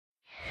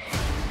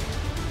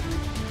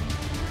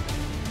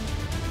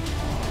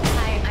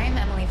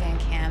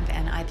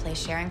play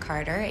Sharon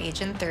Carter,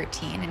 Agent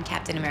 13 in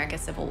Captain America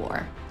Civil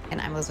War.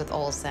 And I'm Elizabeth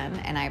Olsen,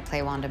 and I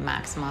play Wanda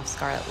Maximoff,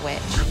 Scarlet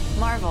Witch.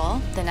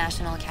 Marvel, the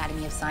National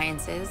Academy of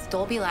Sciences,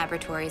 Dolby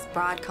Laboratories,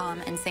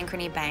 Broadcom, and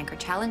Synchrony Bank are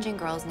challenging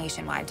girls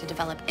nationwide to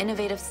develop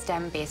innovative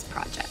STEM-based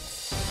projects.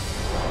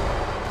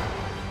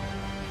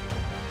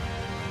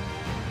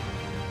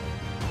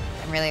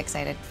 I'm really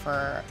excited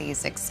for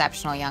these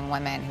exceptional young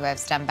women who have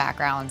STEM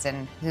backgrounds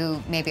and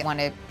who maybe want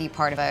to be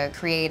part of a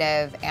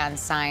creative and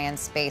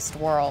science-based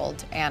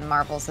world, and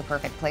Marvel's the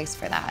perfect place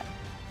for that.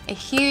 A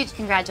huge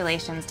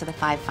congratulations to the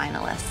 5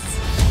 finalists.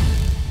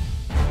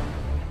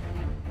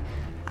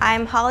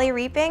 I'm Holly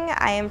Reaping.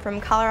 I am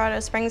from Colorado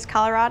Springs,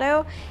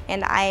 Colorado,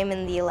 and I am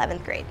in the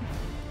 11th grade.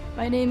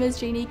 My name is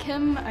Janie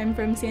Kim. I'm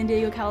from San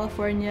Diego,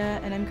 California,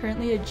 and I'm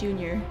currently a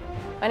junior.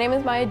 My name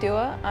is Maia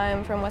Dua.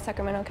 I'm from West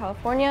Sacramento,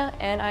 California,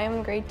 and I am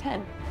in grade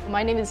 10.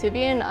 My name is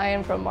Vivian. I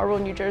am from Marlboro,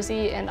 New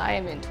Jersey, and I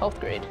am in 12th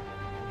grade.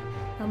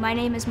 My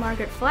name is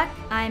Margaret Fleck.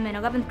 I am in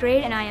 11th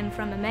grade, and I am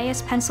from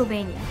Emmaus,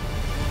 Pennsylvania.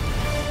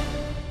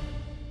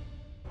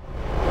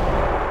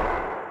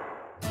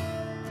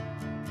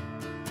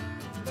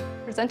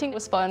 Presenting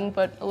was fun,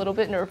 but a little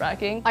bit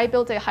nerve-wracking. I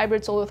built a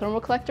hybrid solar thermal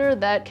collector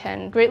that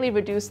can greatly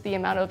reduce the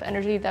amount of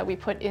energy that we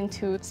put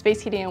into space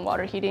heating and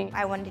water heating.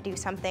 I wanted to do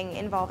something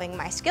involving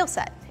my skill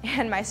set,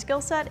 and my skill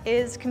set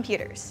is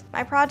computers.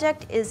 My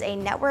project is a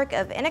network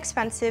of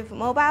inexpensive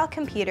mobile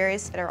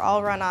computers that are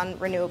all run on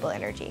renewable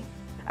energy.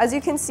 As you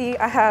can see,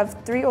 I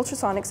have 3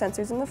 ultrasonic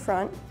sensors in the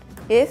front.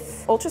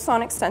 If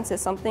ultrasonic senses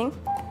something,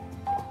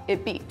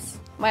 it beeps.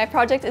 My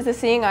project is a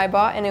seeing eye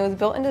bot, and it was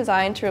built and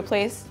designed to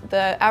replace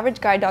the average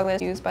guide dog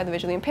that's used by the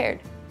visually impaired.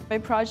 My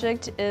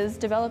project is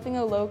developing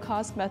a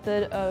low-cost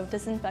method of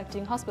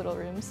disinfecting hospital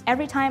rooms.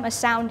 Every time a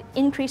sound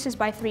increases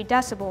by 3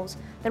 decibels,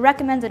 the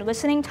recommended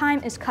listening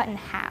time is cut in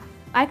half.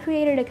 I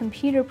created a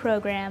computer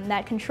program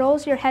that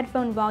controls your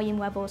headphone volume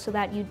level so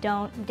that you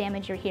don't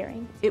damage your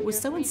hearing. It was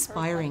so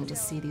inspiring to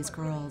see these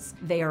girls.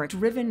 They are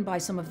driven by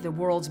some of the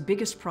world's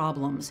biggest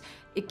problems.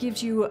 It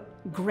gives you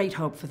great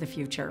hope for the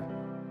future.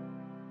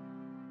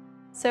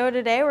 So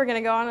today we're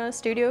going to go on a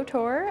studio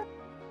tour.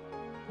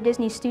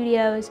 Disney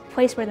Studios, a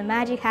place where the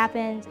magic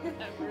happens.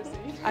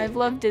 I've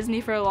loved Disney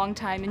for a long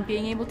time, and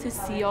being able to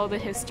see all the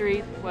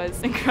history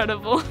was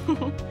incredible.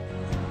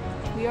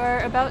 We are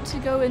about to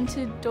go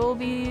into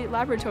Dolby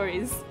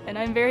Laboratories, and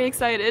I'm very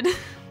excited.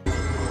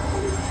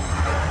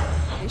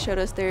 They showed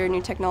us their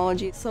new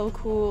technology. It's so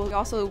cool. We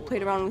also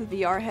played around with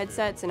VR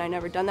headsets, and I'd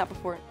never done that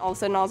before. All of a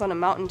sudden, I was on a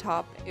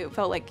mountaintop. It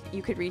felt like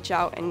you could reach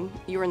out and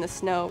you were in the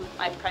snow.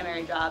 My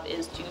primary job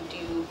is to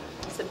do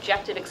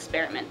subjective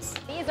experiments.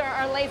 These are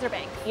our laser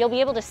banks. You'll be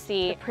able to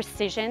see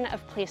precision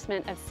of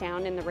placement of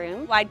sound in the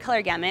room. Wide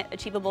color gamut,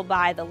 achievable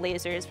by the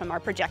lasers from our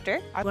projector.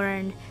 I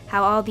learned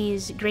how all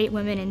these great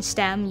women in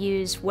STEM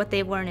use what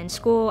they've learned in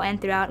school and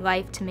throughout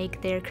life to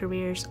make their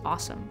careers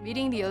awesome.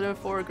 Meeting the other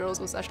 4 girls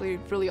was actually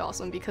really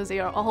awesome because they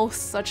are all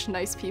such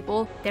nice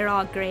people. They're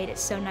all great.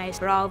 It's so nice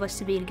for all of us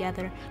to be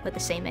together with the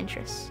same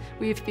interests.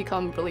 We've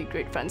become really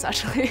great friends,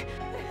 actually.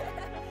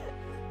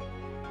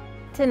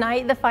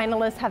 Tonight, the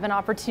finalists have an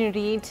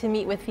opportunity to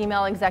meet with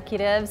female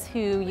executives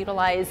who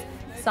utilize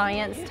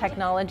science,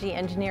 technology,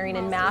 engineering,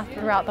 and math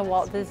throughout the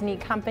Walt Disney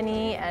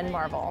Company and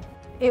Marvel.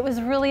 It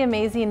was really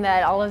amazing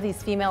that all of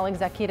these female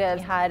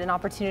executives had an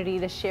opportunity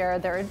to share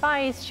their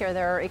advice, share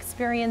their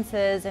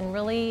experiences, and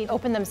really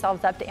open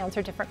themselves up to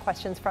answer different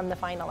questions from the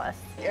finalists.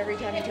 Every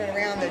time you turn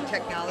around, the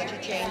technology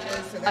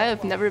changes. So I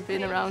have never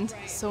been around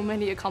so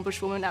many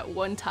accomplished women at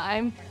one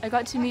time. I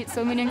got to meet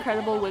so many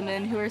incredible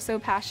women who are so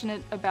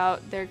passionate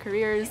about their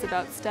careers,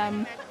 about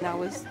STEM. That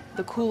was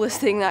the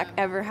coolest thing that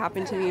ever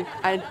happened to me.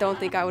 I don't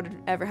think I would have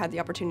ever had the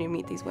opportunity to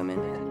meet these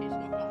women.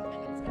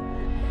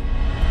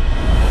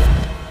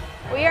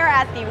 We are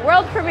at the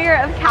world premiere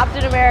of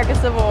Captain America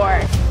Civil War.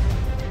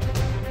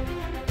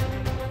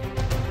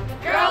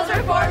 Girls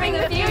are forming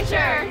the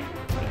future!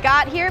 We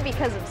got here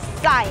because of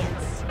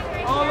science.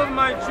 All of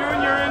my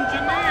junior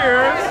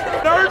engineers,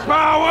 nerd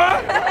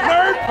power!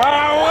 Nerd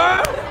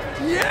power!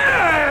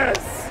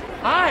 Yes!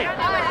 Hi!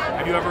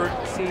 Have you ever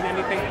seen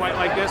anything quite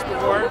like this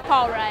before?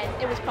 Paul Rudd.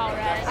 It was Paul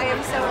Rudd. I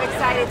am so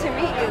excited to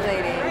meet you,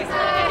 ladies.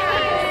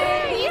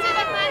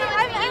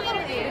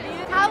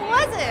 How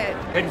was it?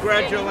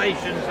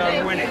 Congratulations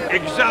on winning.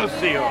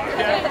 Excelsior!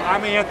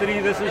 I'm Anthony,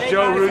 this is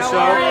Joe Russo.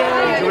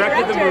 He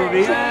directed the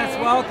movie. Yes,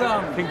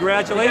 welcome.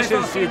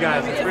 Congratulations to you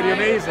guys, it's pretty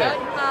amazing.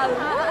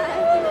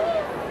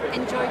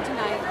 Enjoyed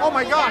tonight. Oh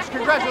my gosh,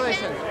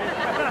 congratulations.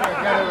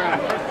 Gather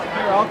around.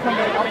 Here, I'll come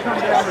down.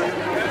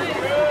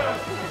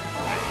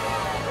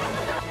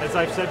 As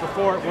I've said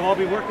before, we'll all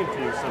be working for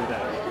you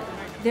someday.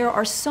 There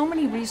are so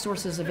many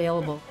resources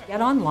available.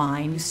 Get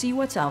online, you see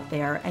what's out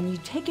there, and you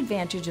take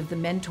advantage of the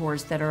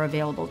mentors that are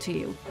available to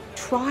you.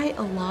 Try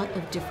a lot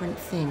of different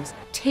things.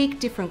 Take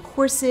different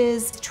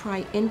courses,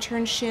 try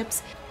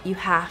internships. You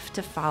have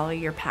to follow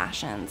your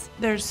passions.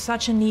 There's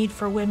such a need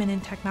for women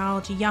in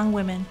technology, young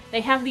women.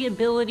 They have the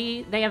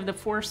ability, they have the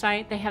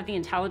foresight, they have the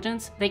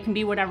intelligence. They can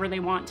be whatever they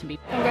want to be.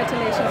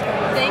 Congratulations.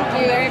 Thank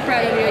you. I'm very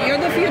proud of you. You're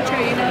the future,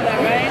 you know that,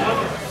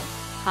 right?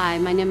 Hi,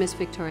 my name is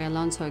Victoria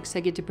Alonso,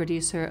 executive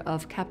producer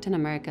of Captain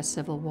America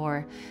Civil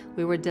War.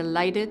 We were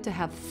delighted to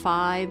have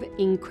 5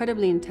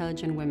 incredibly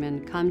intelligent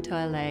women come to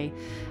LA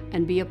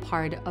and be a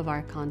part of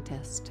our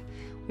contest.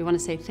 We want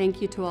to say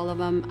thank you to all of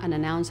them and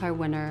announce our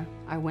winner.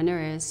 Our winner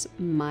is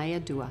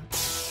Maia Dua.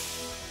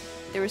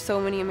 There were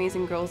so many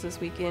amazing girls this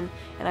weekend,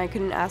 and I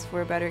couldn't ask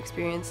for a better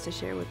experience to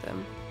share with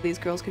them. These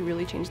girls could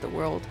really change the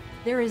world.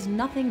 There is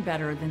nothing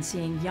better than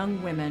seeing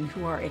young women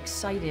who are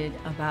excited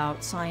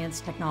about science,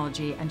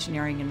 technology,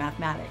 engineering, and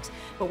mathematics.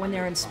 But when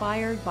they're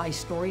inspired by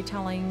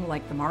storytelling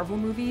like the Marvel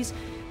movies,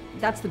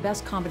 that's the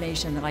best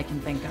combination that I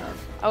can think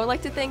of. I would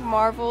like to thank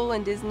Marvel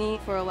and Disney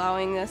for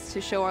allowing us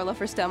to show our love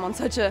for STEM on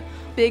such a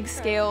big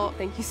scale.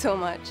 Thank you so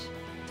much.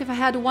 If I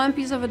had one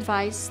piece of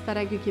advice that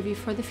I could give you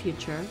for the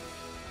future,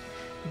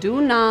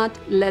 do not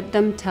let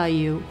them tell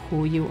you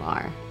who you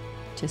are.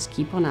 Just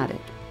keep on at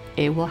it.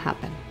 It will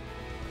happen.